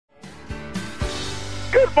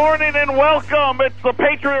Good morning and welcome. It's the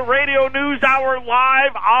Patriot Radio News Hour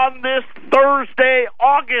live on this Thursday,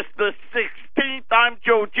 August the 16th. I'm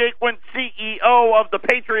Joe Jaquin, CEO of the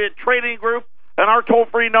Patriot Trading Group, and our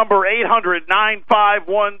toll-free number,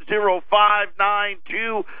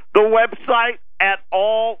 800-951-0592. The website at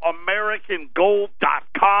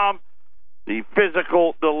allamericangold.com. The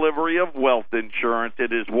physical delivery of wealth insurance.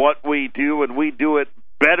 It is what we do, and we do it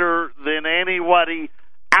better than anybody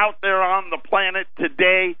out there on the planet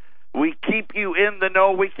today. We keep you in the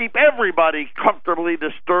know. We keep everybody comfortably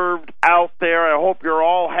disturbed out there. I hope you're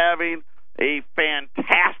all having a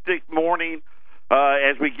fantastic morning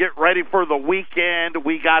as we get ready for the weekend.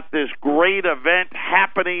 We got this great event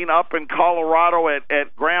happening up in Colorado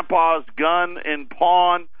at Grandpa's Gun and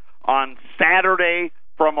Pawn on Saturday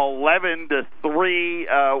from 11 to 3.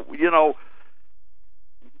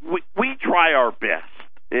 We try our best.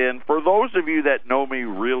 And for those of you that know me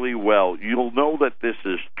really well, you'll know that this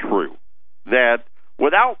is true. That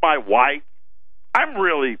without my wife, I'm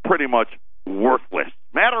really pretty much worthless.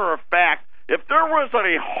 Matter of fact, if there was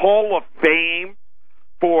a Hall of Fame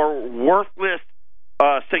for worthless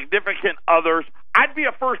significant others, I'd be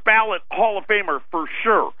a first ballot Hall of Famer for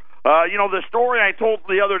sure. The story I told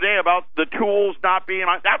the other day about the tools not being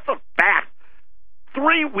on, that's a fact.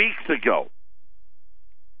 3 weeks ago,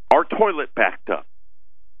 our toilet backed up.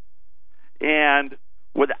 And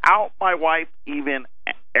without my wife even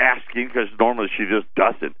asking, because normally she just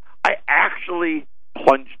doesn't, I actually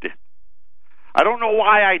plunged it. I don't know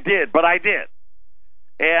why I did, but I did.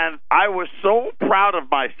 And I was so proud of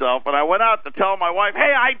myself, and I went out to tell my wife,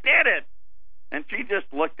 hey, I did it. And she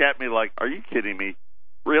just looked at me like, are you kidding me?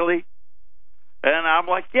 Really? And I'm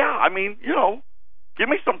like, yeah, give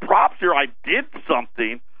me some props here. I did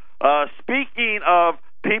something. Speaking of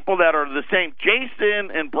people that are the same,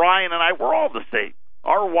 Jason and Brian and I, we're all the same.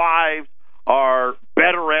 Our wives are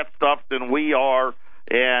better at stuff than we are.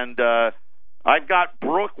 And I've got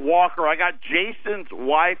Brooke Walker. I got Jason's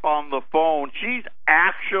wife on the phone. She's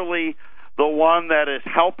actually the one that is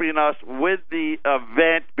helping us with the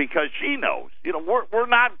event because she knows, we're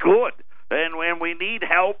not good. And we need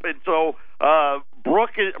help. And so,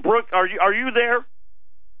 Brooke, are you there?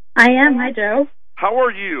 I am. Hi, Joe. How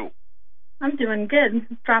are you? I'm doing good.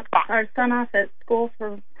 Dropped our son off at school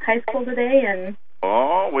for high school today, and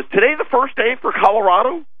was today the first day for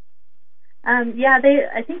Colorado? Yeah,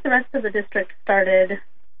 I think the rest of the district started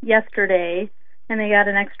yesterday, and they got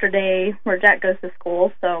an extra day where Jack goes to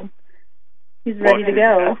school, so he's ready to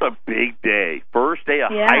go. That's a big day. First day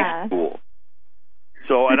of high school.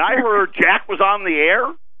 So, and I heard Jack was on the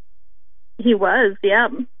air? He was, yeah.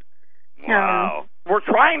 Wow. We're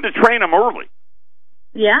trying to train him early.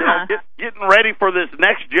 Yeah. Getting ready for this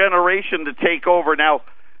next generation to take over. Now,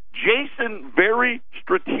 Jason very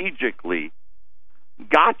strategically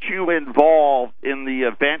got you involved in the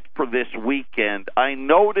event for this weekend. I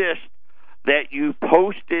noticed that you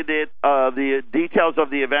posted the details of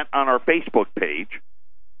the event on our Facebook page.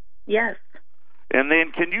 Yes. And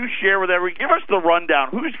then can you share with everyone, give us the rundown.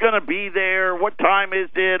 Who's going to be there? What time is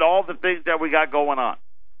it? All the things that we got going on.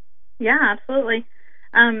 Yeah, absolutely.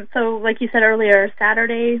 So like you said earlier,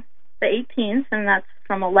 Saturday the 18th, and that's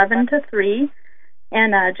from 11 to 3.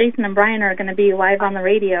 And Jason and Brian are going to be live on the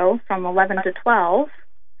radio from 11 to 12.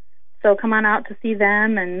 So come on out to see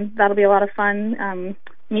them, and that'll be a lot of fun.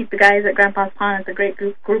 Meet the guys at Grandpa's Pond. It's a great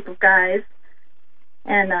group of guys.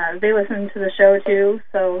 And they listen to the show, too,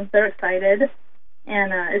 so they're excited.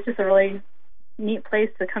 And it's just a really neat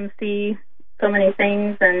place to come see so many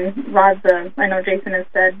things. And I know Jason has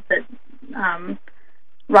said that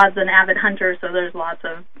Rod's an avid hunter, so there's lots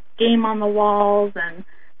of game on the walls and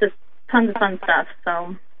just tons of fun stuff.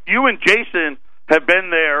 So you and Jason have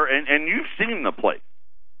been there, and you've seen the place.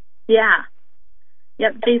 Yeah.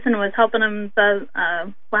 Yep, Jason was helping him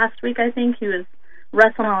last week, I think. He was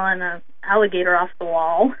wrestling an alligator off the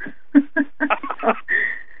wall.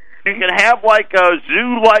 You can have like a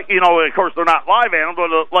zoo-like, of course they're not live animals,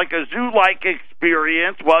 but like a zoo-like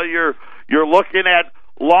experience while you're looking at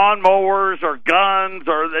lawnmowers or guns,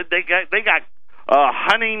 or they got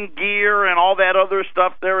hunting gear and all that other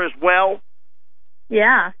stuff there as well.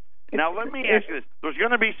 Yeah. Now let me ask you this: there's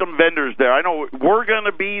going to be some vendors there. I know we're going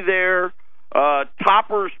to be there.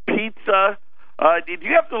 Toppers Pizza. Did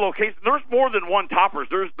you have the location? There's more than one Toppers.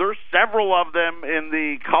 There's several of them in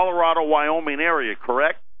the Colorado, Wyoming area,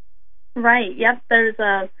 correct? Right. Yep. There's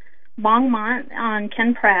a Longmont on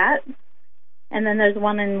Ken Pratt, and then there's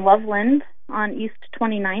one in Loveland on East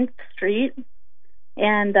 29th Street,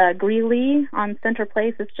 and Greeley on Center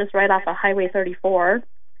Place. It's just right off of Highway 34,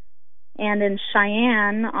 and in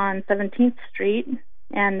Cheyenne on 17th Street,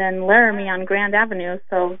 and then Laramie on Grand Avenue.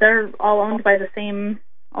 So they're all owned by the same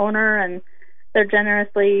owner, and they're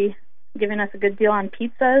generously giving us a good deal on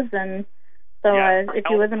pizzas. And so if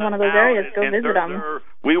you live in one of those areas, go visit them.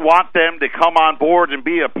 We want them to come on board and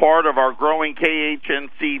be a part of our growing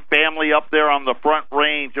KHNC family up there on the Front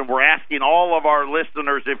Range. And we're asking all of our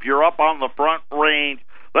listeners, if you're up on the Front Range,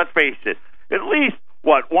 let's face it, at least,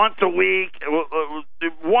 once a week,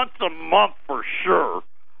 once a month for sure,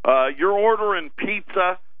 you're ordering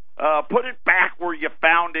pizza. Put it back where you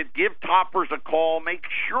found it. Give Toppers a call. Make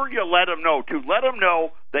sure you let them know, too. Let them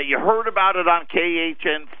know that you heard about it on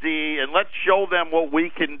KHNC, and let's show them what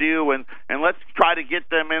we can do, and let's try to get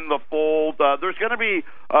them in the fold. There's going to be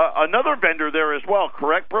another vendor there as well,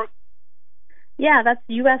 correct, Brooke? Yeah, that's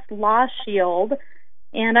U.S. Law Shield,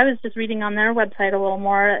 and I was just reading on their website a little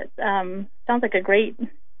more. Sounds like a great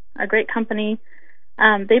company.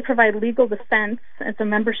 They provide legal defense. It's a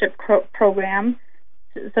membership program.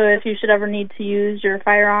 So if you should ever need to use your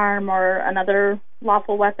firearm or another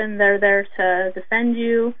lawful weapon, they're there to defend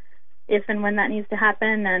you if and when that needs to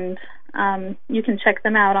happen. And you can check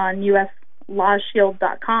them out on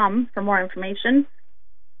uslawshield.com for more information.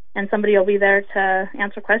 And somebody will be there to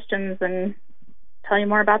answer questions and tell you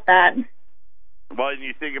more about that. Well, and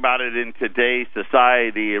you think about it in today's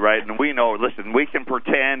society, right, and we know, listen, we can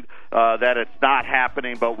pretend that it's not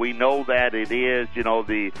happening, but we know that it is,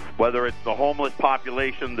 whether it's the homeless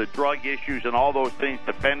population, the drug issues, and all those things,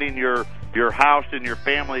 defending your house and your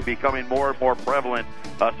family becoming more and more prevalent.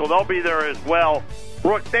 So they'll be there as well.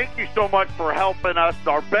 Brooke, thank you so much for helping us.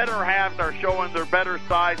 Our better halves are showing their better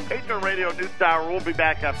side. Patriot Radio News Hour. We'll be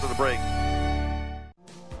back after the break.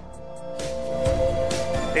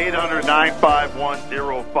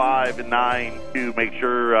 800-951-0592. Make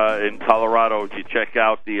sure in Colorado you check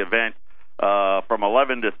out the event from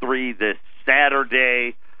 11 to 3 this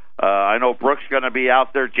Saturday. I know Brooke's going to be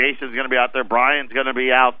out there. Jason's going to be out there. Brian's going to be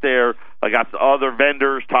out there. I got the other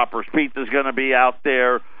vendors. Toppers Pizza's going to be out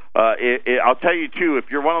there. I'll tell you, too, if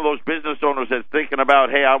you're one of those business owners that's thinking about,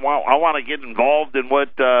 hey, I want to get involved in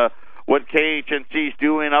what KHNC's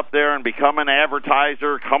doing up there and become an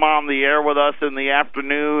advertiser, come on the air with us in the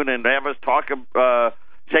afternoon and have us talk,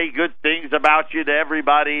 say good things about you to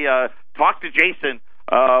everybody. Talk to Jason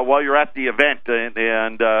while you're at the event.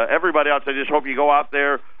 And everybody else, I just hope you go out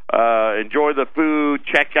there, enjoy the food,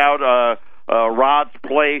 check out Rod's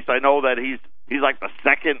place. I know that he's like the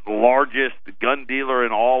second largest gun dealer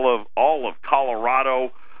in all of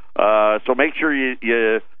Colorado. So make sure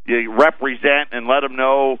you represent and let them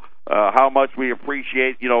know how much we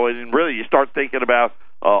appreciate, and really you start thinking about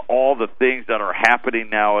all the things that are happening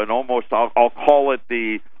now, and almost I'll call it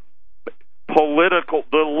the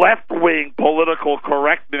left-wing political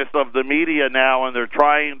correctness of the media now, and they're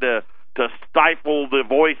trying to stifle the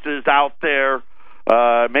voices out there.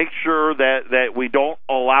 Make sure that we don't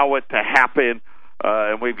allow it to happen.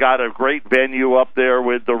 And we've got a great venue up there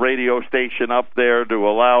with the radio station up there to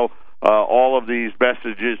allow all of these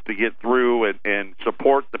messages to get through and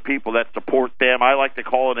support the people that support them. I like to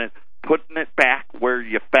call it putting it back where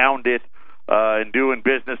you found it, and doing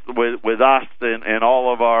business with us and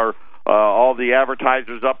all of our all the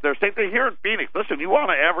advertisers up there. Same thing here in Phoenix. Listen, you want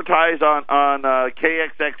to advertise on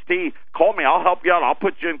KXXT, call me. I'll help you out. I'll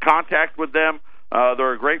put you in contact with them.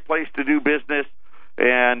 They're a great place to do business,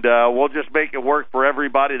 and we'll just make it work for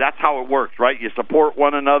everybody. That's how it works, right? You support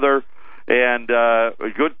one another, and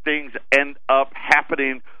good things end up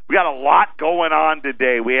happening. We got a lot going on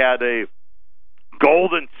today. We had a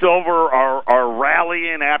gold and silver are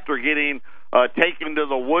rallying after getting taken to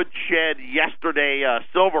the woodshed yesterday.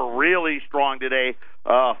 Silver really strong today,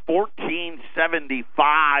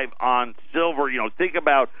 14.75 on silver. Think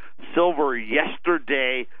about silver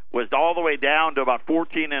yesterday was all the way down to about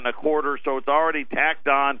 14.25, so it's already tacked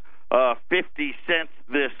on 50 cents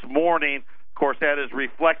this morning. Of course, that is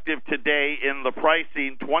reflective today in the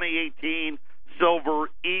pricing. 2018 Silver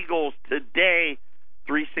Eagles today,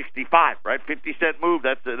 $3.65, right? 50-cent move.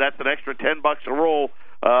 That's an extra $10 a roll.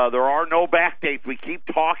 There are no back dates. We keep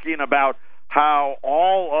talking about how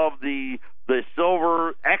all of the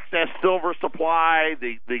silver, excess silver supply,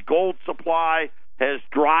 the gold supply has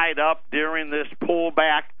dried up during this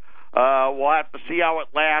pullback. We'll have to see how it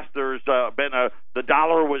lasts. There's been the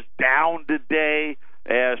dollar was down today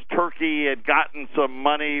as Turkey had gotten some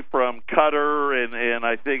money from Qatar, and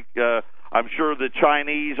I think I'm sure the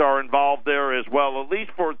Chinese are involved there as well, at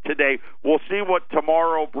least for today. We'll see what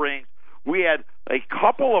tomorrow brings. We had a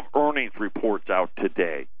couple of earnings reports out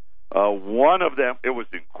today. One of them, it was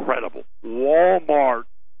incredible. Walmart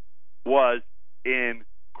was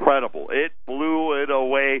incredible. It blew it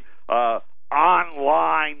away.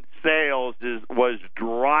 Online sales was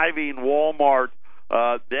driving Walmart.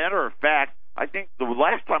 Matter of fact, I think the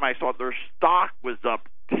last time I saw it, their stock was up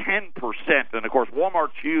 10%. And, of course,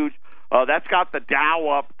 Walmart's huge. That's got the Dow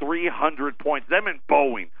up 300 points. Them and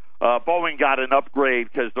Boeing. Boeing got an upgrade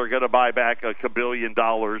because they're going to buy back $1 billion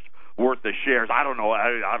worth of shares. I don't know.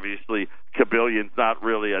 Obviously, $1 billion's not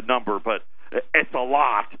really a number, but it's a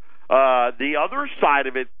lot. The other side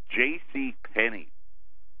of it, J.C. Penney,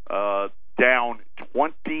 down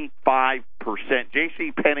 25%.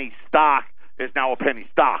 J.C. Penney stock is now a penny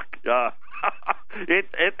stock.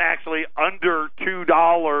 It's actually under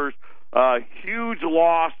 $2. Huge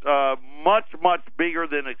loss, much bigger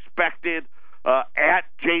than expected at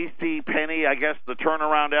J.C. Penney. I guess the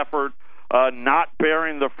turnaround effort not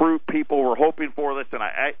bearing the fruit people were hoping for. Listen,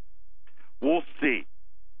 we'll see.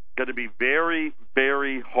 Going to be very,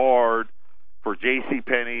 very hard for J.C.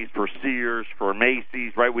 Penney's, for Sears, for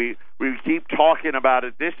Macy's, right? We keep talking about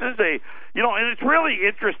it. This is and it's really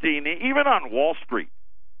interesting, even on Wall Street.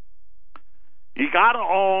 You got to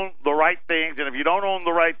own the right things, and if you don't own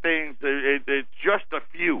the right things, it's just a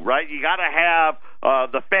few, right? You got to have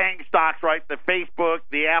the FANG stocks, right? The Facebook,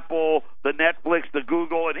 the Apple, the Netflix, the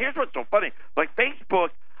Google. And here's what's so funny: like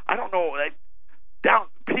Facebook, I don't know, down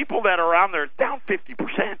people that are on there, it's down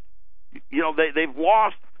 50%. They've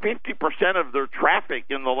lost 50% of their traffic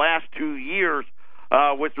in the last 2 years,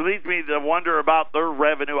 which leads me to wonder about their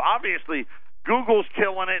revenue. Obviously, Google's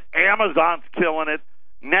killing it, Amazon's killing it.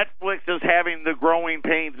 Netflix is having the growing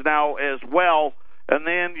pains now as well. And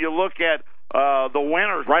then you look at the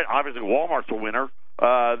winners, right? Obviously, Walmart's a winner.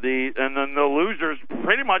 And then the losers,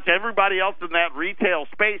 pretty much everybody else in that retail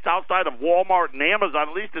space outside of Walmart and Amazon.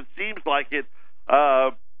 At least it seems like it.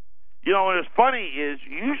 And what's funny is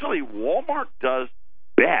usually Walmart does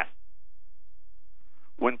best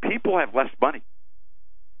when people have less money.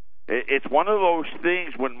 It's one of those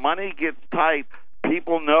things when money gets tight.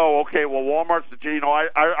 People know, okay, well, Walmart's,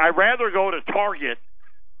 I'd rather go to Target,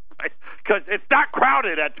 right? Because it's not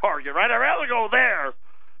crowded at Target, right? I'd rather go there.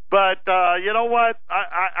 But you know what?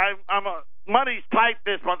 Money's tight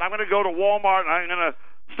this month. I'm going to go to Walmart, and I'm going to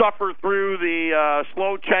suffer through the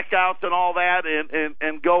slow checkouts and all that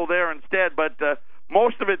and go there instead. But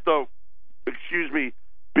most of it, though,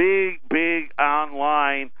 big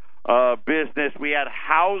online business. We had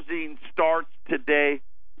housing starts today.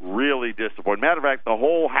 Really disappointing. Matter of fact, the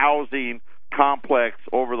whole housing complex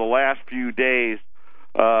over the last few days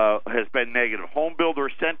has been negative. Home builder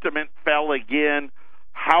sentiment fell again.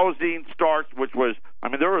 Housing starts, which was,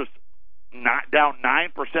 there was not down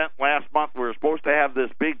 9% last month. We were supposed to have this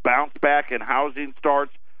big bounce back in housing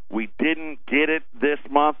starts. We didn't get it this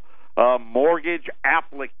month. Mortgage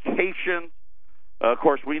applications. Of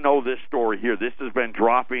course, we know this story here. This has been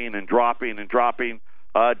dropping and dropping and dropping.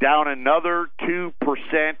 Down another 2%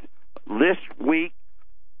 this week,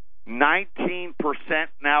 19%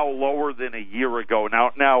 now lower than a year ago.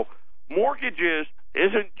 Now mortgages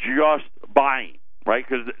isn't just buying, right?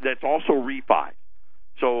 Because that's also refi.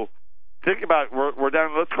 So think about it. We're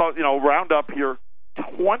down, let's call it, round up here,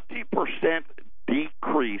 20%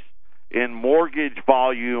 decrease in mortgage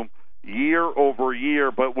volume year over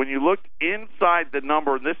year. But when you look inside the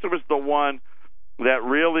number, and this was the one that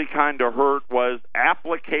really kind of hurt, was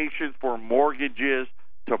applications for mortgages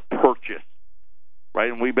to purchase,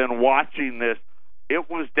 right? And we've been watching this. It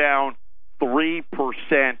was down 3%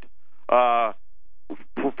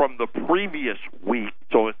 from the previous week,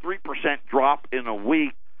 so a 3% drop in a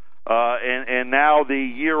week, and now the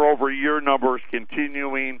year-over-year number is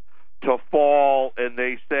continuing to fall, and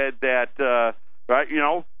they said that,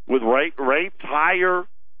 with rates higher,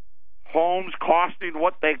 homes costing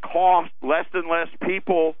what they cost, less and less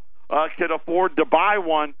people can afford to buy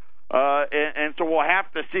one, and so we'll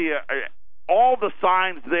have to see all the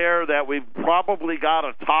signs there that we've probably got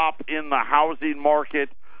a top in the housing market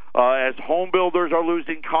as home builders are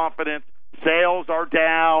losing confidence, sales are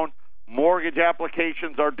down, mortgage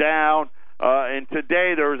applications are down, and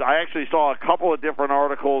today I actually saw a couple of different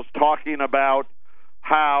articles talking about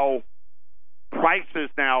how prices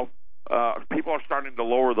now, people are starting to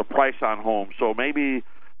lower the price on homes, so maybe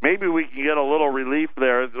we can get a little relief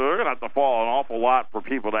there. They're going to have to fall an awful lot for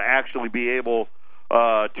people to actually be able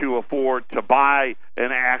to afford to buy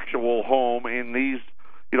an actual home in these,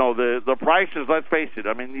 the prices. Let's face it.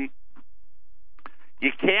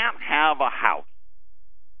 You can't have a house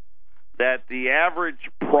that the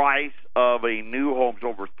average price of a new home is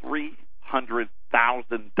over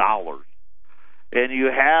 $300,000. And you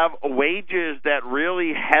have wages that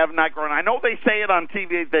really have not grown. I know they say it on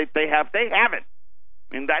TV. They haven't.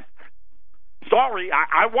 Sorry,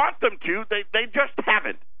 I want them to. They just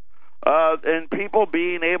haven't. and people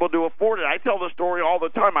being able to afford it. I tell the story all the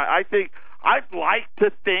time. I think I'd like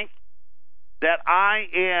to think that I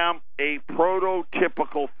am a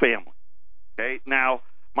prototypical family. Okay, now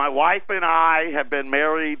my wife and I have been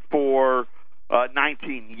married for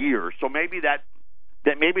 19 years, so maybe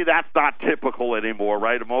maybe that's not typical anymore,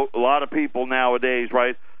 right? A lot of people nowadays,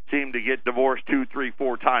 right, seem to get divorced 2, 3,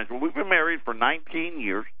 4 times. But we've been married for 19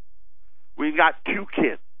 years. We've got 2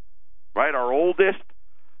 kids, right? Our oldest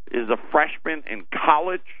is a freshman in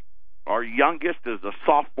college. Our youngest is a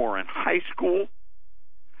sophomore in high school.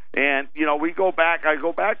 And, you know, I go back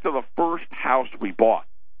to the first house we bought.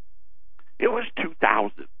 It was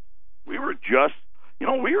 2000. We were just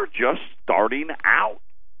starting out.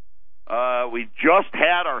 We just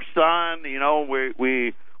had our son. You know,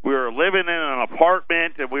 we were living in an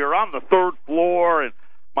apartment, and we were on the 3rd floor. And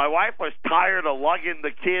my wife was tired of lugging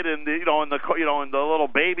the kid in the little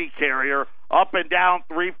baby carrier up and down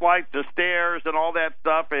 3 flights of stairs and all that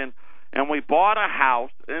stuff. And we bought a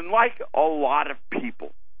house, and like a lot of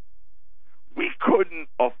people, we couldn't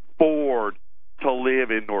afford to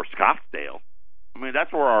live in North Scottsdale. I mean,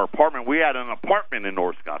 that's where our apartment. We had an apartment in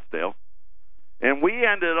North Scottsdale. And we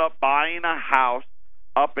ended up buying a house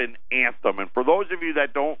up in Anthem. And for those of you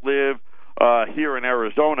that don't live here in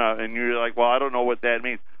Arizona, and you're like, well, I don't know what that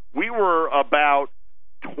means, we were about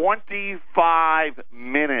 25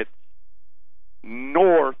 minutes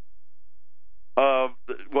north of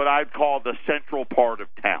what I'd call the central part of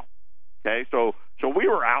town. Okay, so we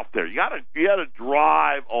were out there. You got to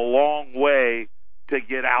drive a long way to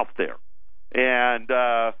get out there, and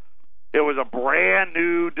it was a brand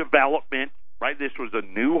new development. Right, this was a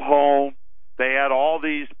new home. They had all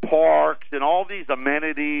these parks and all these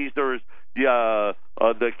amenities. There was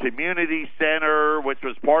the community center, which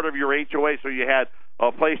was part of your HOA, so you had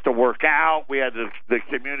a place to work out. We had the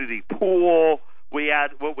community pool. We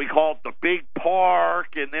had what we called the big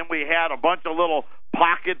park, and then we had a bunch of little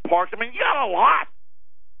pocket parks. I mean, you got a lot.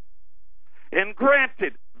 And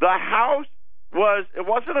granted, the house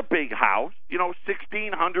wasn't a big house,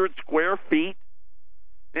 1,600 square feet.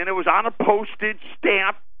 And it was on a postage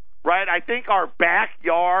stamp, right? I think our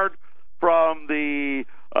backyard from the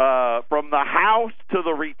house to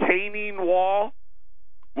the retaining wall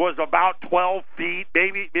was about 12 feet,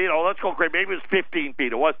 maybe, let's go crazy, maybe it was 15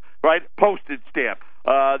 feet. It was, right, postage stamp.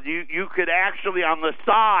 You could actually, on the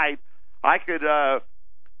side, I could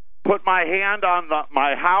put my hand on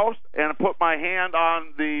my house and put my hand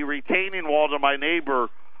on the retaining wall to my neighbor,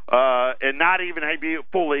 and not even be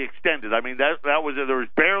fully extended. I mean, there was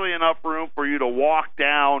barely enough room for you to walk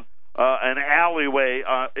down an alleyway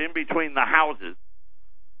in between the houses.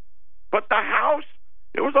 But the house,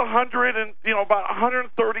 it was about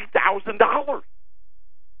 $130,000.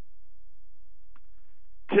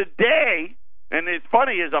 Today, and it's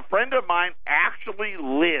funny, is a friend of mine actually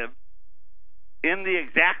lives in the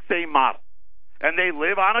exact same model. And they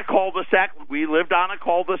live on a cul-de-sac. We lived on a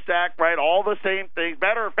cul-de-sac, right? All the same things.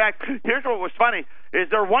 Matter of fact, here's what was funny, is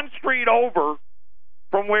they're one street over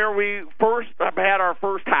from where we first had our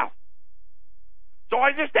first house. So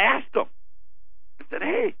I just asked him. I said,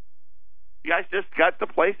 hey, you guys just got the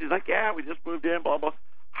place? He's like, yeah, we just moved in, blah, blah.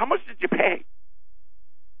 How much did you pay?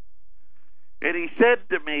 And he said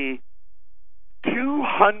to me,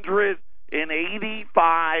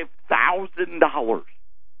 $285,000.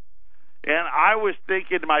 And I was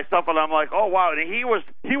thinking to myself, and I'm like, oh, wow. And he was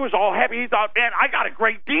all happy. He thought, man, I got a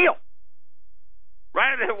great deal.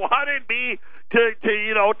 Right? And wanted me to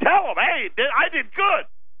tell him, hey, I did good.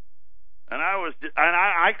 And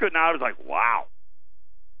I couldn't. I was like, wow.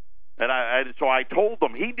 And so I told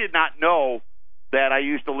him. He did not know that I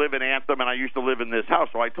used to live in Anthem and I used to live in this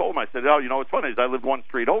house. So I told him, I said, oh, what's funny is I lived one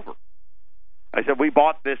street over. I said, we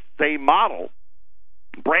bought this same model,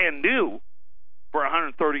 brand new, for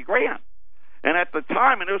 $130,000. And at the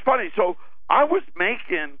time, and it was funny, so I was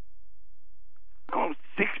making,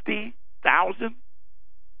 $60,000,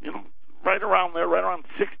 right around there, right around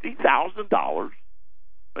 $60,000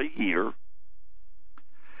 a year.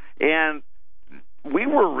 And we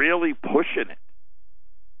were really pushing it.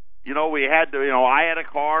 We had to, I had a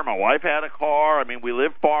car, my wife had a car. I mean, we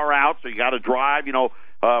lived far out, so you got to drive.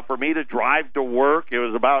 For me to drive to work, it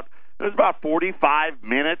was about 45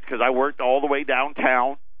 minutes because I worked all the way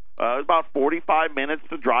downtown. It was about 45 minutes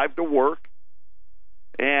to drive to work.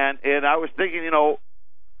 And I was thinking,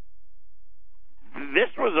 this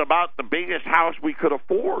was about the biggest house we could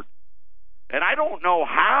afford. And I don't know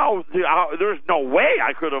how there's no way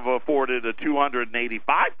I could have afforded a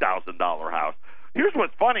 $285,000 house. Here's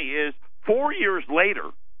what's funny is 4 years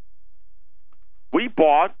later, we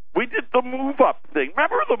did the move-up thing.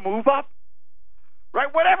 Remember the move-up?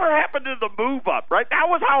 right? Whatever happened to the move up, right? That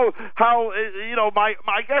was how you know,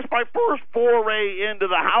 I guess my first foray into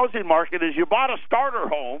the housing market is you bought a starter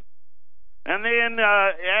home, and then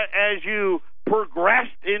as you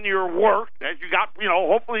progressed in your work, as you got, you know,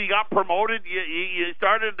 hopefully you got promoted, you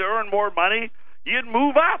started to earn more money, you'd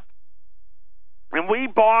move up. And we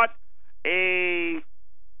bought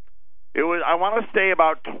I want to say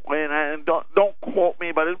about, and don't quote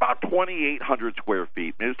me, but it's about 2,800 square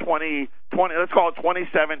feet. It was 20, let's call it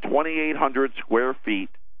 2,800 square feet.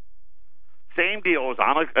 Same deal. It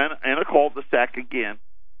was in a cul-de-sac again.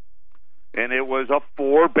 And it was a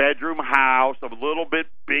 4-bedroom house, a little bit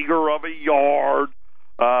bigger of a yard.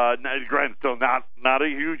 Granted, still not a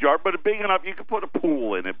huge yard, but big enough you could put a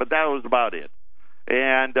pool in it. But that was about it.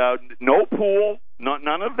 And no pool,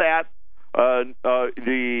 none of that.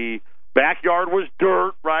 The backyard was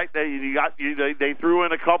dirt, right? They threw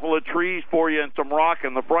in a couple of trees for you and some rock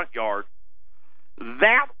in the front yard.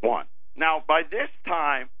 That one. Now, by this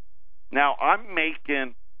time, I'm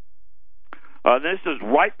making. This is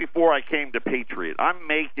right before I came to Patriot. I'm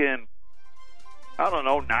making, I don't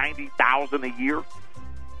know, $90,000 a year.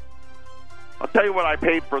 I'll tell you what I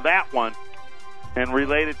paid for that one, and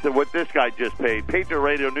related to what this guy just paid. Patriot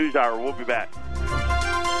Radio News Hour. We'll be back.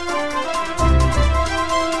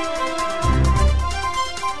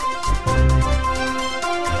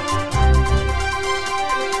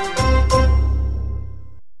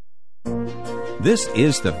 This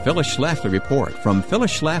is the Phyllis Schlafly Report from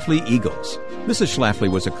Phyllis Schlafly Eagles. Mrs. Schlafly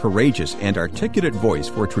was a courageous and articulate voice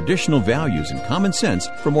for traditional values and common sense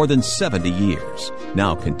for more than 70 years.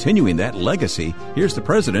 Now, continuing that legacy, here's the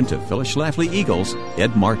president of Phyllis Schlafly Eagles,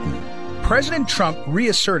 Ed Martin. President Trump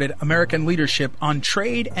reasserted American leadership on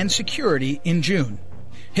trade and security in June.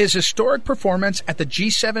 His historic performance at the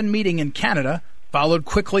G7 meeting in Canada, followed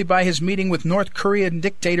quickly by his meeting with North Korean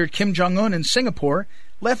dictator Kim Jong-un in Singapore,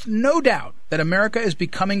 left no doubt that America is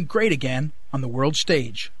becoming great again on the world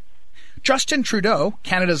stage. Justin Trudeau,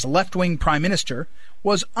 Canada's left-wing prime minister,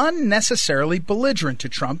 was unnecessarily belligerent to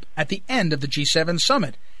Trump at the end of the G7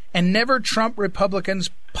 summit, and never-Trump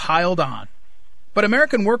Republicans piled on. But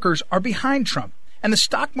American workers are behind Trump, and the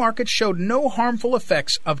stock market showed no harmful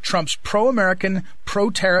effects of Trump's pro-American,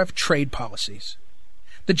 pro-tariff trade policies.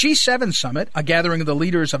 The G7 summit, a gathering of the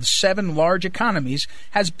leaders of 7 large economies,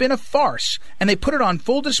 has been a farce, and they put it on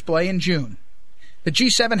full display in June. The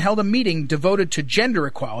G7 held a meeting devoted to gender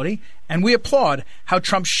equality, and we applaud how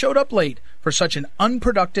Trump showed up late for such an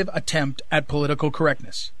unproductive attempt at political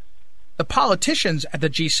correctness. The politicians at the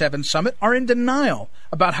G7 summit are in denial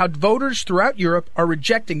about how voters throughout Europe are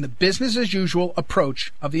rejecting the business-as-usual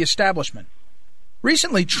approach of the establishment.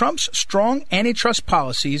 Recently, Trump's strong antitrust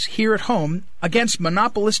policies here at home against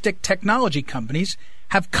monopolistic technology companies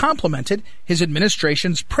have complemented his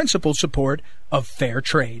administration's principal support of fair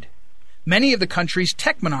trade. Many of the country's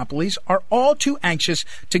tech monopolies are all too anxious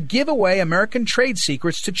to give away American trade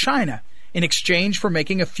secrets to China in exchange for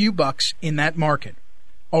making a few bucks in that market.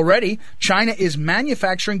 Already, China is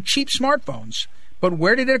manufacturing cheap smartphones, but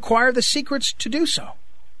where did it acquire the secrets to do so?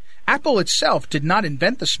 Apple itself did not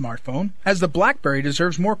invent the smartphone, as the BlackBerry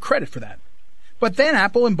deserves more credit for that. But then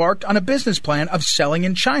Apple embarked on a business plan of selling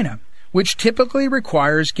in China, which typically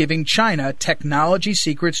requires giving China technology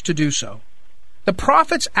secrets to do so. The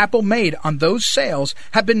profits Apple made on those sales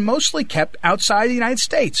have been mostly kept outside the United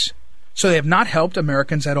States, so they have not helped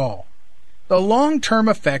Americans at all. The long-term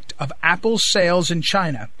effect of Apple's sales in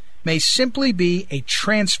China may simply be a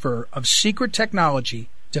transfer of secret technology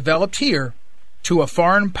developed here to a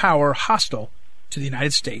foreign power hostile to the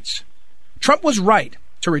United States. Trump was right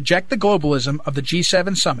to reject the globalism of the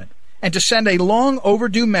G7 summit and to send a long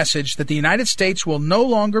overdue message that the United States will no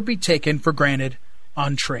longer be taken for granted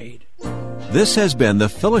on trade. This has been the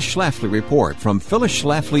Phyllis Schlafly Report from Phyllis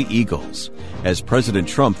Schlafly Eagles. As President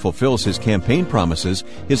Trump fulfills his campaign promises,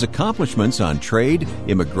 his accomplishments on trade,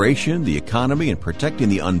 immigration, the economy, and protecting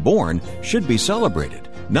the unborn should be celebrated,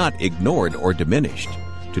 not ignored or diminished.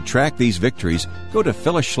 To track these victories, go to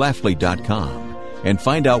phyllisschlafly.com and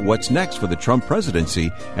find out what's next for the Trump presidency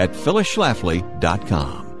at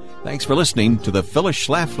phyllisschlafly.com. Thanks for listening to the Phyllis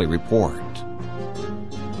Schlafly Report.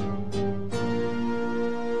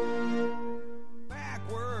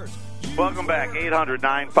 Welcome back,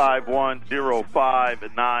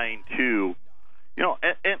 800-951-0592. You know,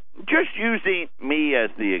 and just using me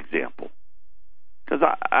as the example, because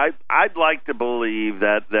I'd like to believe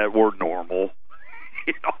that we're normal.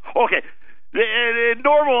 You know, okay,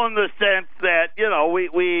 normal in the sense that, you know,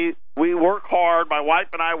 we work hard. My wife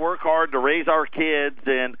and I work hard to raise our kids,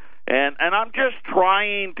 and I'm just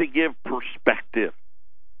trying to give perspective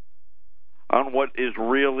on what is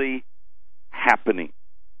really happening.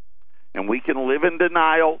 And we can live in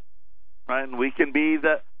denial, right? And we can be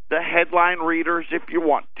the headline readers if you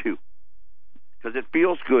want to, because it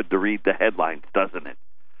feels good to read the headlines, doesn't it?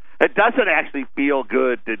 It doesn't actually feel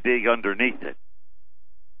good to dig underneath it.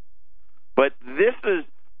 But this is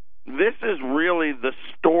really the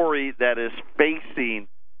story that is facing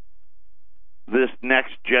this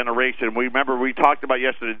next generation. We remember we talked about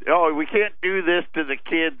yesterday, we can't do this to the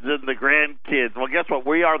kids and the grandkids. Well, guess what?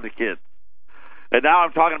 We are the kids. And now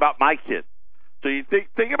I'm talking about my kids. So you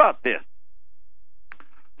think about this.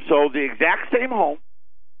 So the exact same home,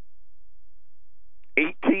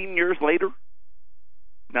 18 years later,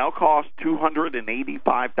 now costs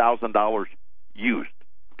 $285,000 used.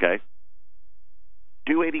 Okay,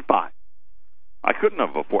 $285,000. I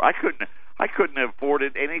couldn't have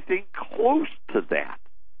afforded anything close to that.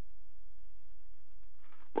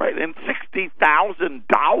 Right, and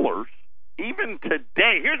 $60,000 even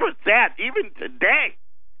today. Here's what's sad: even today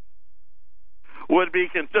would be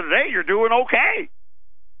considered, hey, you're doing okay.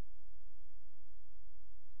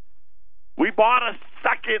 We bought a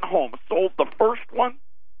second home, sold the first one,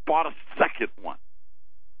 bought a second one.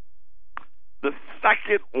 The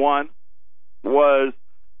second one was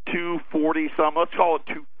 $240 some, let's call it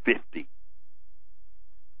 $250.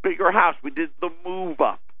 Bigger house. We did the move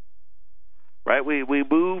up. Right? We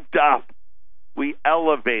moved up. We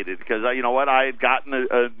elevated because you know what? I had gotten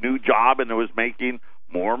a new job and I was making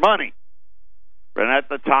more money. And at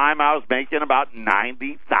the time I was making about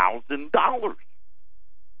 $90,000.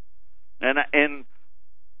 And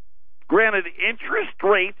granted, interest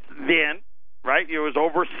rates then, right, it was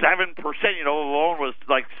over 7%. You know, the loan was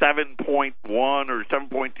like 7.1 or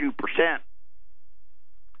 7.2%.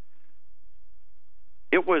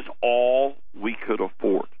 It was all we could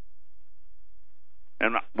afford.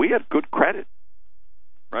 And we had good credit,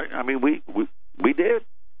 right? I mean, we did.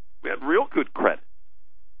 We had real good credit.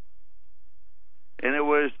 And it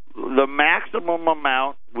was the maximum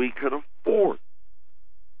amount we could afford.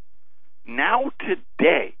 Now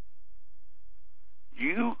today,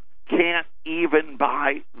 you can't even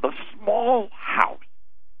buy the small house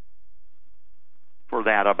for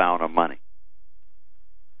that amount of money.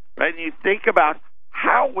 Right? And you think about,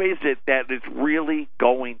 how is it that it's really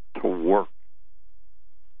going to work?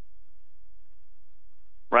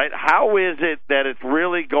 Right? How is it that it's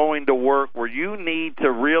really going to work where you need to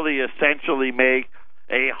really essentially make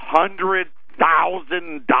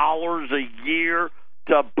 $100,000 a year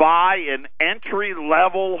to buy an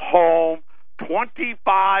entry-level home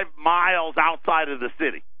 25 miles outside of the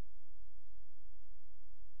city?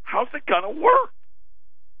 How's it going to work?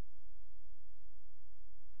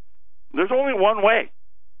 There's only one way,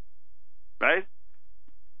 right?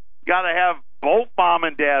 Got to have both mom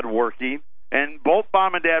and dad working, and both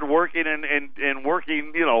mom and dad working and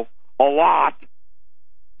working, you know, a lot,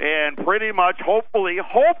 and pretty much, hopefully,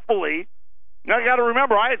 I got to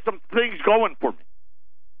remember, I had some things going for me.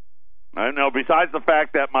 I know, besides the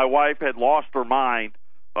fact that my wife had lost her mind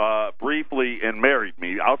briefly and married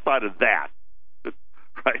me, outside of that,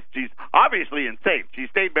 right? She's obviously insane. She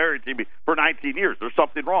stayed married to me for 19 years. There's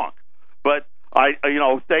something wrong. But I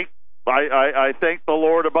thank the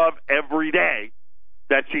Lord above every day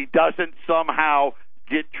that she doesn't somehow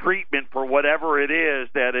get treatment for whatever it is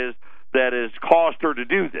that has caused her to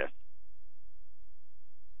do this.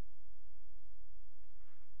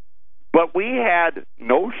 But we had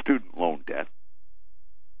no student loan debt.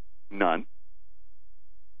 None.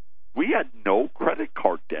 We had no credit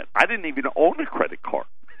card debt. I didn't even own a credit card.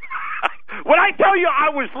 When I tell you I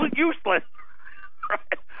was useless,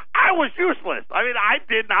 I was useless. I mean, I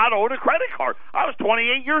did not own a credit card. I was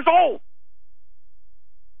 28 years old.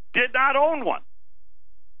 Did not own one.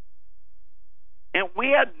 And we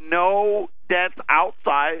had no debts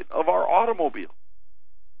outside of our automobile.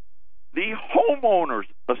 The Homeowners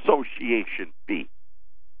Association fee.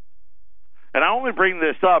 And I only bring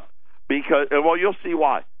this up because, well, you'll see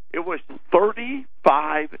why. It was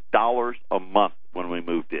 $35 a month when we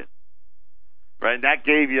moved in. Right? And that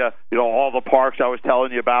gave you, all the parks I was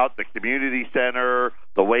telling you about, the community center,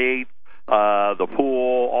 the weights, the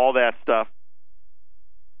pool, all that stuff.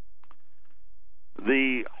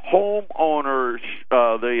 The homeowners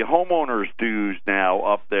dues now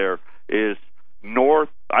up there is north.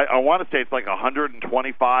 I want to say it's like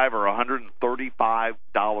 $125 or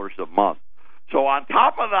 $135 a month. So on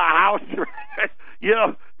top of the house,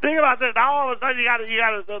 think about this. Now all of a sudden you got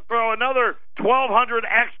to throw another $1,200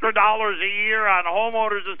 extra dollars a year on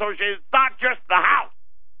homeowners association. It's not just the house,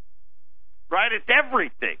 right? It's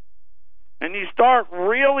everything. And you start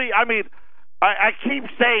really. I mean, I keep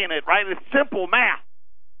saying it, right? It's simple math.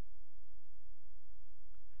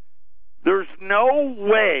 There's no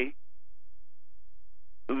way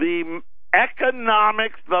the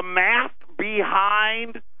economics, the math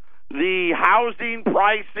behind the housing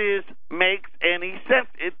prices makes any sense.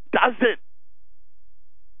 It doesn't.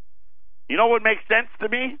 You know what makes sense to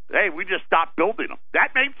me? Hey, we just stopped building them.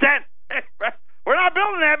 That makes sense. We're not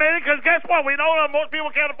building that many because guess what? We know that most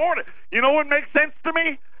people can't afford it. You know what makes sense to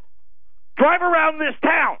me? Drive around this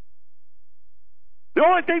town. The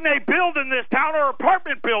only thing they build in this town are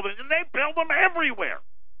apartment buildings, and they build them everywhere.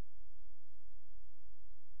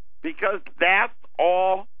 Because that's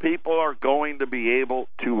all people are going to be able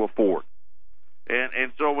to afford.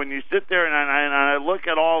 And so when you sit there and I look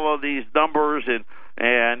at all of these numbers, and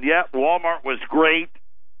yeah, Walmart was great.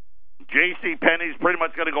 JCPenney's pretty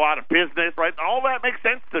much going to go out of business, right? All that makes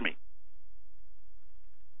sense to me.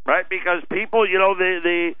 Right? Because people, you know,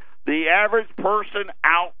 the average person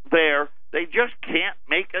out there, they just can't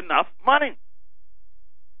make enough money.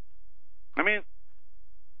 I mean,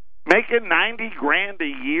 making $90,000 a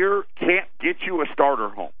year can't get you a starter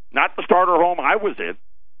home. Not the starter home I was in.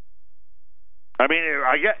 I mean,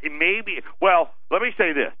 I get maybe. Well, let me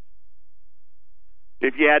say this: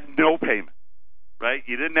 if you had no payment, right?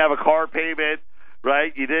 You didn't have a car payment,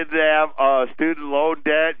 right? You didn't have student loan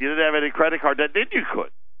debt. You didn't have any credit card debt. Then you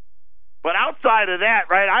could. But outside of that,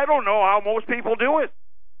 right? I don't know how most people do it.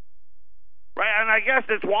 Right, and I guess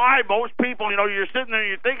it's why most people, you know, you're sitting there,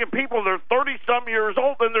 you're thinking people, they're 30-some years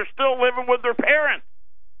old, and they're still living with their parents.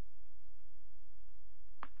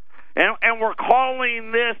 And we're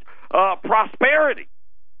calling this prosperity.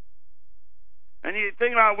 And you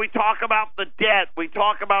think about it, we talk about the debt, we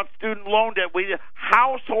talk about student loan debt,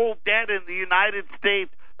 household debt in the United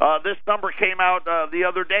States, this number came out the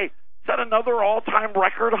other day, set another all-time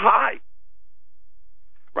record high.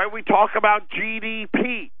 Right, we talk about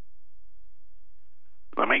GDP.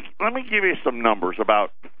 Let me give you some numbers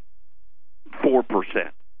about 4%,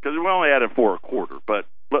 because we only had it for a quarter, but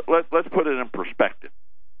let's put it in perspective.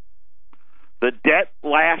 The debt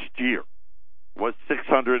last year was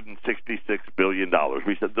 $666 billion.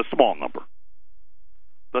 We said the small number.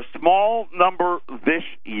 The small number this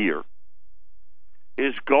year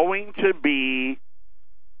is going to be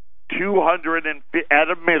 250 at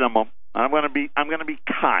a minimum. I'm going to be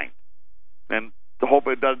kind, and hope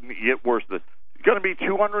it doesn't get worse. It's going to be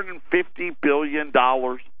 $250 billion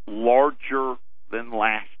larger than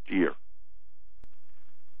last year.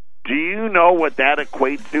 Do you know what that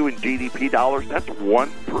equates to in GDP dollars? That's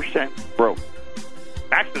 1% growth.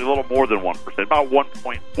 Actually, a little more than 1%, about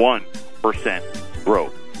 1.1%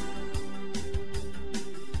 growth.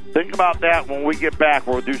 Think about that when we get back.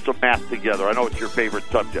 We'll do some math together. I know it's your favorite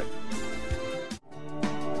subject.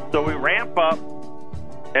 So we ramp up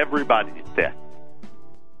everybody's debt.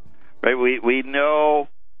 Right, we know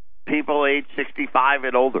people age 65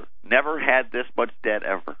 and older never had this much debt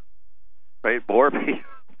ever. Right, more people.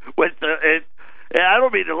 I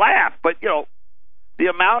don't mean to laugh, but you know, the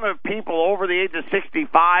amount of people over the age of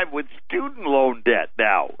 65 with student loan debt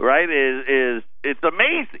now, right, is it's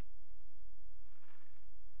amazing.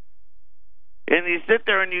 And you sit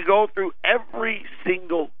there and you go through every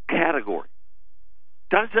single category.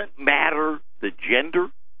 Doesn't matter the gender.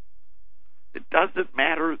 It doesn't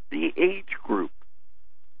matter the age group.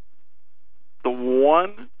 The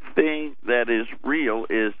one thing that is real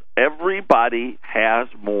is everybody has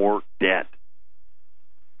more debt.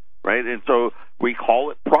 Right? And so we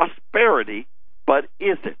call it prosperity, but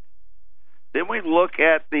is it? Then we look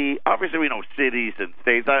at obviously we know cities and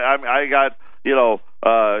states. I got, you know,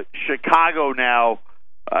 Chicago now.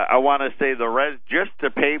 I want to say just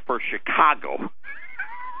to pay for Chicago,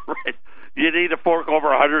 right? You need to fork over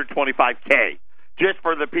 $125K just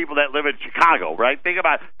for the people that live in Chicago, right? Think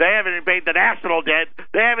about it. They haven't even paid the national debt.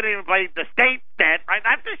 They haven't even paid the state debt, right?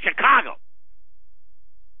 That's just Chicago.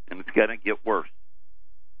 And it's going to get worse.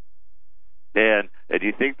 And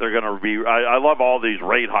you think they're going to be... I love all these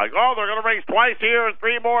rate hikes. Oh, they're going to raise twice here and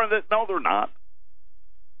three more. And no, they're not.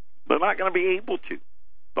 They're not going to be able to.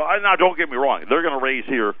 So, now, don't get me wrong. They're going to raise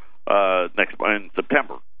here in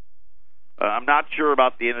September. I'm not sure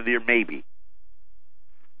about the end of the year, maybe.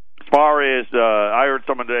 As far as, I heard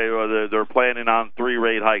someone today, they're planning on 3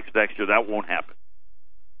 rate hikes next year. That won't happen.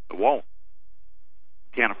 It won't.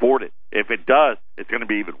 Can't afford it. If it does, it's going to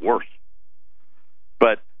be even worse.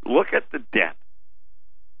 But look at the debt.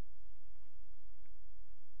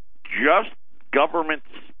 Just government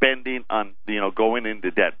spending on, going into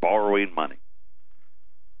debt, borrowing money,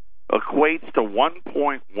 equates to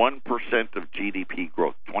 1.1% of GDP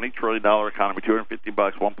growth. $20 trillion economy, $250,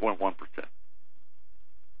 1.1%.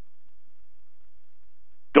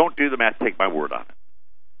 Don't do the math, take my word on it.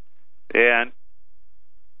 And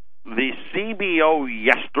the CBO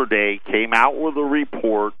yesterday came out with a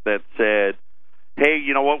report that said, hey,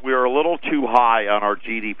 you know what, we were a little too high on our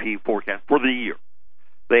GDP forecast for the year.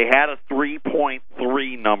 They had a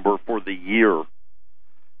 3.3 number for the year,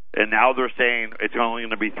 and now they're saying it's only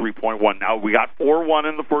going to be 3.1. Now, we got 4.1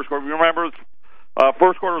 in the first quarter. Remember,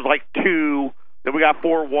 first quarter was like 2, then we got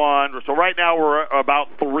 4.1. So right now we're about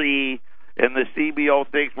 3, and the CBO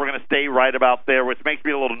thinks we're going to stay right about there, which makes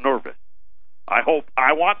me a little nervous. I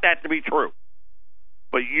want that to be true.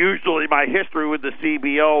 But usually my history with the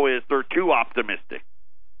CBO is they're too optimistic.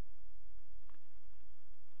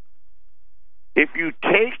 If you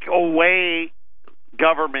take away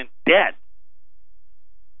government debt,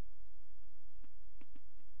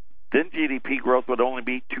 then GDP growth would only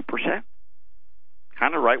be 2%.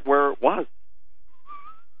 Kind of right where it was.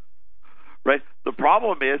 Right? The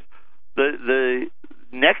problem is the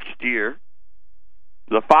next year,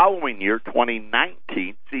 the following year,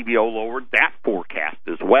 2019, CBO lowered that forecast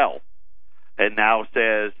as well, and now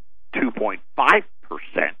says 2.5%.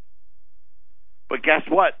 But guess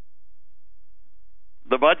what?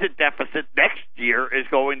 The budget deficit next year is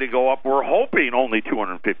going to go up. We're hoping only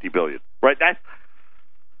 $250 billion, right?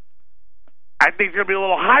 I think it's going to be a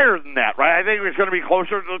little higher than that, right? I think it's going to be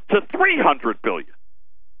closer to $300 billion.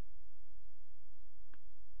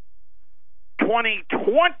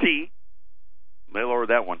 2020. They lowered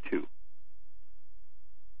that one too.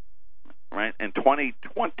 Right? In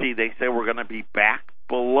 2020, they say we're going to be back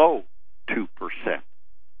below 2%.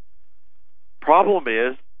 Problem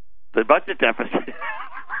is, the budget deficit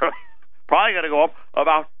probably going to go up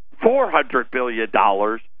about $400 billion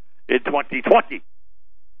in 2020.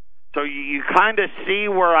 So you kind of see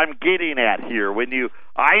where I'm getting at here.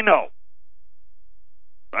 I know,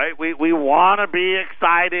 right? We want to be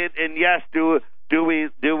excited, and yes, do we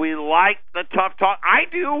like the tough talk? I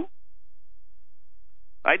do.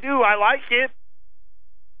 I like it.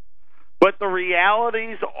 But the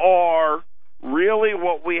realities are really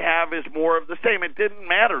what we have is more of the same. It didn't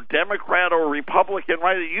matter, Democrat or Republican,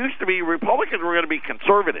 right? It used to be Republicans were going to be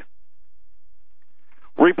conservative.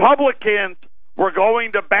 Republicans were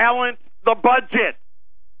going to balance the budget.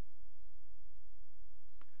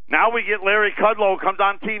 Now we get Larry Kudlow, comes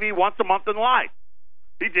on TV once a month and lies.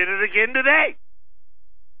 He did it again today.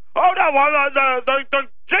 Oh, no, well, the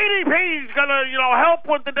GDP is going to, help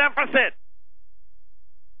with the deficit.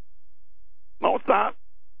 No, it's not.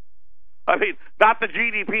 I mean, not the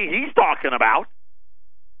GDP he's talking about.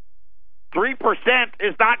 3%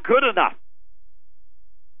 is not good enough.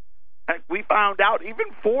 Heck, we found out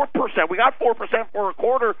even 4%. We got 4% for a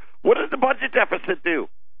quarter. What does the budget deficit do?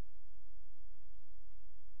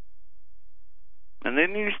 And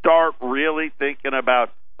then you start really thinking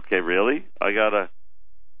about, okay, really? I got a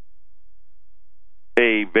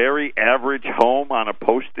very average home on a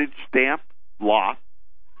postage stamp lot.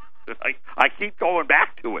 I keep going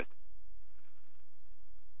back to it.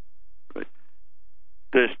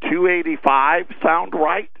 Does 285 sound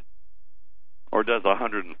right? Or does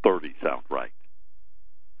 130 sound right?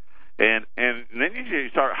 And then you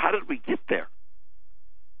start, how did we get there?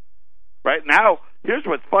 Right now, here's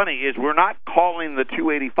what's funny is we're not calling the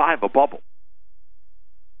 285 a bubble.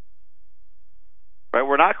 Right?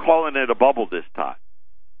 We're not calling it a bubble this time.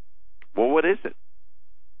 Well, what is it?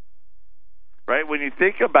 Right? When you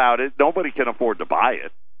think about it, nobody can afford to buy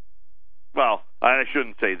it. Well, I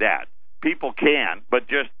shouldn't say that. People can, but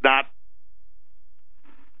just not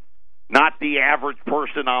the average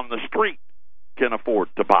person on the street can afford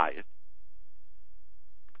to buy it.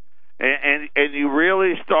 And you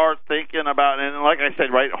really start thinking about, and like I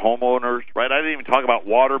said, right, homeowners, right? I didn't even talk about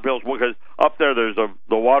water bills because up there, the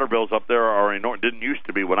water bills up there are enormous. Didn't used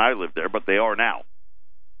to be when I lived there, but they are now.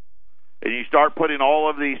 And you start putting all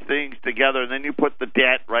of these things together, and then you put the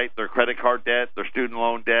debt, right, their credit card debt, their student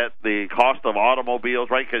loan debt, the cost of automobiles,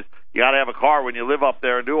 right, because you got to have a car when you live up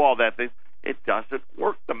there and do all that thing. It doesn't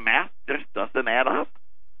work. The math just doesn't add up.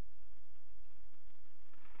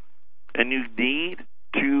 And you need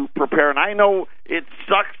to prepare. And I know it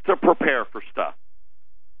sucks to prepare for stuff.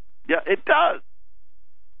 Yeah, it does.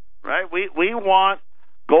 Right? We want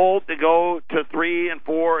gold to go to 3,000 and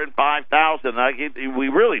 4,000 and 5,000. We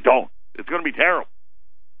really don't. It's going to be terrible.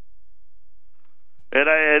 And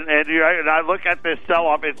I look at this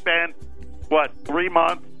sell-off. It's been, 3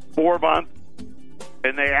 months, 4 months,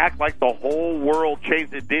 and they act like the whole world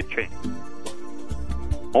changed. It did change.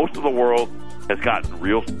 Most of the world has gotten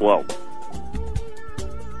real slow.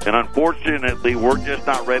 And unfortunately, we're just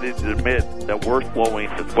not ready to admit that we're slowing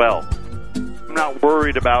as well. I'm not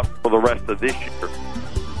worried about for the rest of this year.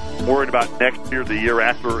 I'm worried about next year, the year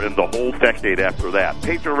after, and the whole decade after that.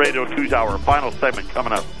 Patriot Radio 2's hour, final segment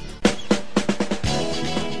coming up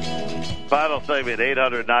Final segment,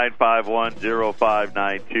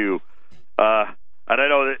 800-951-0592. And I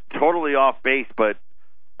know that totally off base, but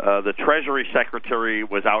the Treasury Secretary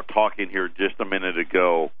was out talking here just a minute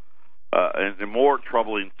ago, and the more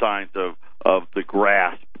troubling signs of the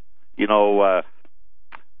grasp. You know,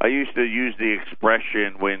 I used to use the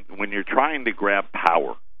expression when you're trying to grab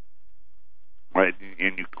power, right,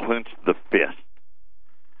 and you clench the fist,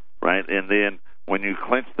 right, and then when you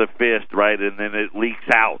clench the fist, right, and then it leaks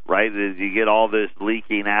out, right, you get all this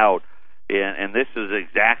leaking out, and this is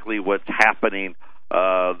exactly what's happening.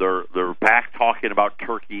 They're back talking about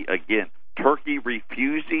Turkey again. Turkey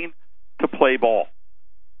refusing to play ball,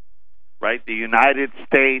 right? The United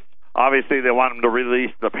States, obviously they want them to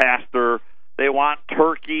release the pastor. They want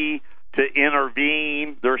Turkey to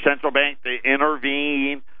intervene, their central bank to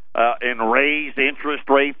intervene and raise interest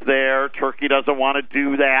rates there. Turkey doesn't want to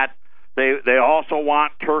do that. They also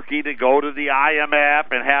want Turkey to go to the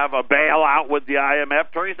IMF and have a bailout with the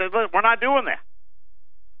IMF. Turkey says, look, we're not doing that.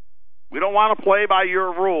 We don't want to play by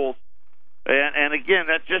your rules. And again,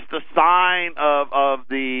 that's just a sign of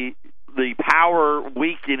the power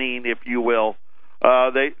weakening, if you will.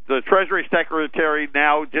 The Treasury Secretary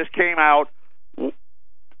now just came out,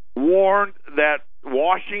 warned that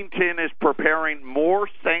Washington is preparing more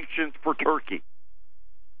sanctions for Turkey.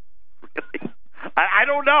 Really? I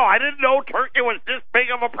don't know. I didn't know Turkey was this big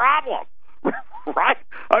of a problem. Right?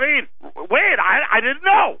 I mean, wait, I didn't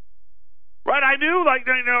know. Right? I knew, like,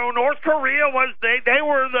 you know, North Korea was, they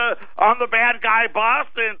were on the bad guy bus,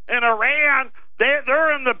 and Iran,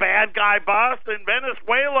 they're in the bad guy bus, and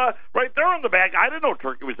Venezuela, right, they're in the bad guy. I didn't know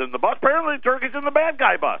Turkey was in the bus. Apparently Turkey's in the bad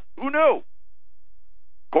guy bus. Who knew?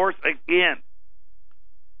 Of course, again,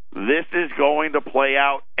 this is going to play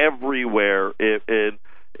out everywhere, and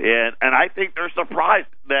I think they're surprised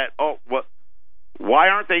that, why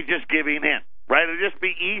aren't they just giving in? Right? It'd just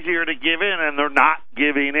be easier to give in, and they're not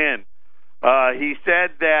giving in. He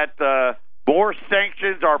said that more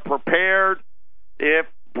sanctions are prepared if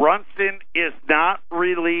Brunson is not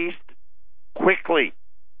released quickly.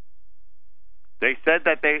 They said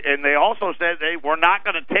that they also said they were not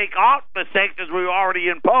going to take off the sanctions we've already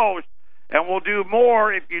imposed, and we'll do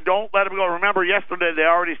more if you don't let them go. Remember, yesterday they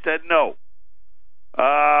already said no.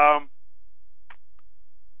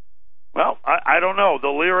 Well, I don't know. The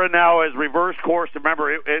lira now has reversed course.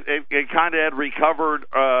 Remember, it kind of had recovered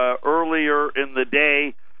earlier in the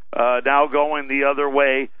day, now going the other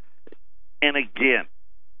way. And again,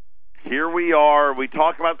 here we are. We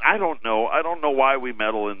talk about, I don't know why we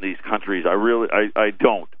meddle in these countries. I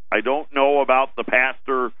don't. I don't know about the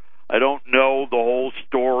pastor. I don't know the whole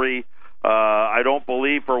story. I don't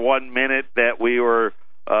believe for 1 minute that we were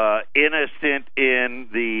innocent in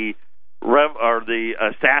the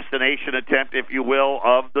assassination attempt, if you will,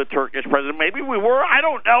 of the Turkish president. Maybe we were. I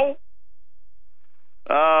don't know.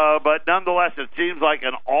 But nonetheless, it seems like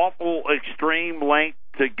an awful extreme length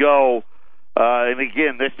to go. And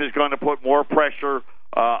again, this is going to put more pressure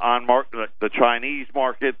on the Chinese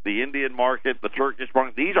market, the Indian market, the Turkish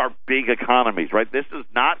market. These are big economies, right? This is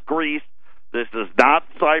not Greece. This is not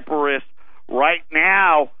Cyprus. Right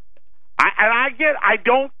now, I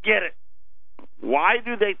don't get it. Why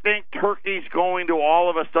do they think Turkey's going to all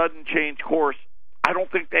of a sudden change course? I don't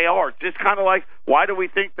think they are. It's just kind of like, why do we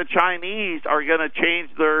think the Chinese are going to change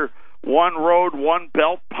their one road, one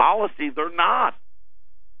belt policy? They're not.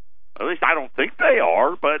 At least I don't think they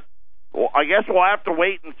are, but I guess we'll have to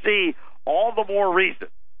wait and see. All the more reason.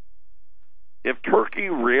 If Turkey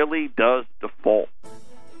really does default,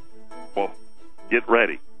 well, get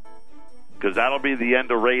ready. Because that'll be the end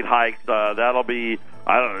of rate hikes. That'll be,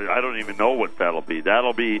 I don't even know what that'll be.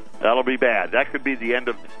 That'll be bad. That could be the end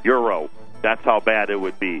of euro. That's how bad it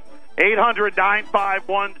would be.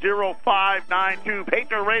 800-951-0592.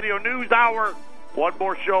 Patriot Radio News Hour. One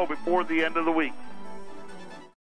more show before the end of the week.